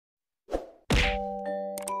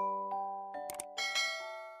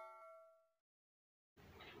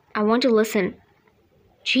I want to listen.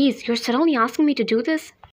 Jeez, you're suddenly asking me to do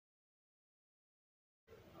this?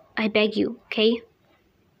 I beg you, okay?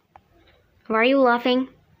 Why are you laughing?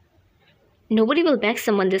 Nobody will beg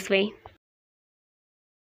someone this way.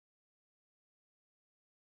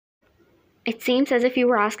 It seems as if you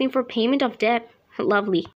were asking for payment of debt.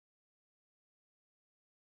 Lovely.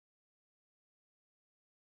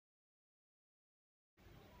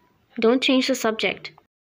 Don't change the subject.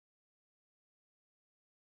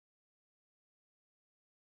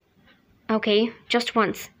 Okay, just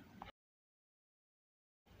once.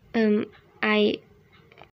 I...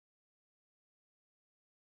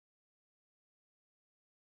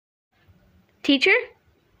 Teacher?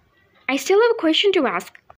 I still have a question to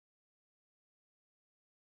ask.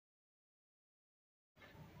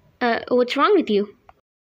 What's wrong with you?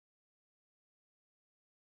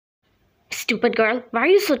 Stupid girl, why are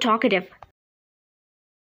you so talkative?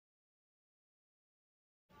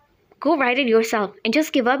 Go write it yourself and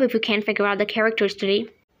just give up if you can't figure out the characters today.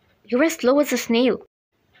 You're as slow as a snail.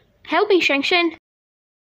 Help me, Shen Sheng.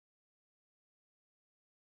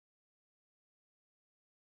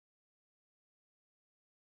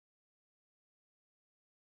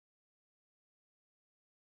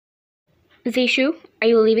 Zishu, are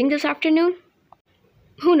you leaving this afternoon?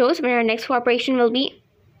 Who knows where our next cooperation will be?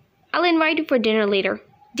 I'll invite you for dinner later.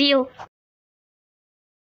 Deal.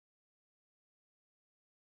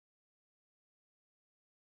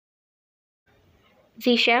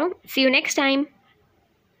 Zishu, see you next time.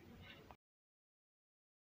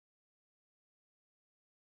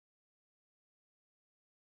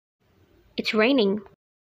 It's raining.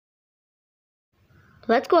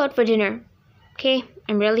 Let's go out for dinner. Okay,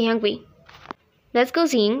 I'm really hungry. Let's go,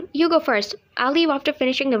 Zing. You go first. I'll leave after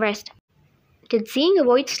finishing the rest. Did Zing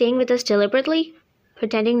avoid staying with us deliberately?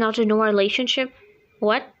 Pretending not to know our relationship?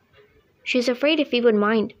 What? She's afraid if we would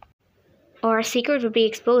mind. Or our secret would be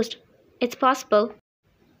exposed. It's possible.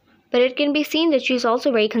 But it can be seen that she's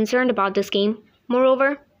also very concerned about this game.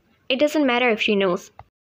 Moreover, it doesn't matter if she knows.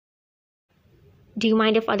 Do you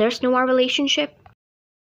mind if others know our relationship?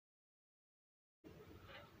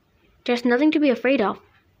 There's nothing to be afraid of,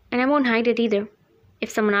 and I won't hide it either. If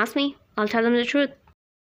someone asks me, I'll tell them the truth.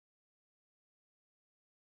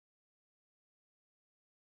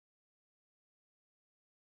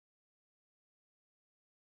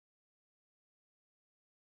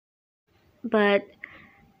 But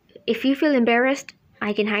if you feel embarrassed,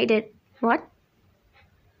 I can hide it. What?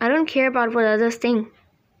 I don't care about what others think.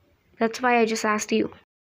 That's why I just asked you.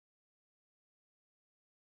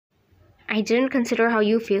 I didn't consider how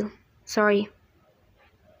you feel. Sorry.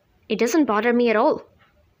 It doesn't bother me at all.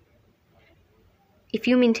 If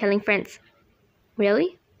you mean telling friends.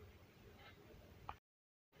 Really?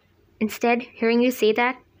 Instead, hearing you say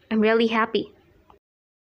that, I'm really happy.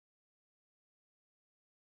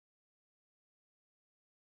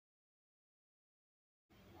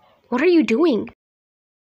 What are you doing?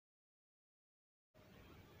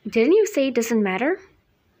 Didn't you say it doesn't matter?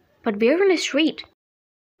 But we're in a street.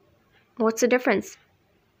 What's the difference?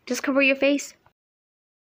 Just cover your face.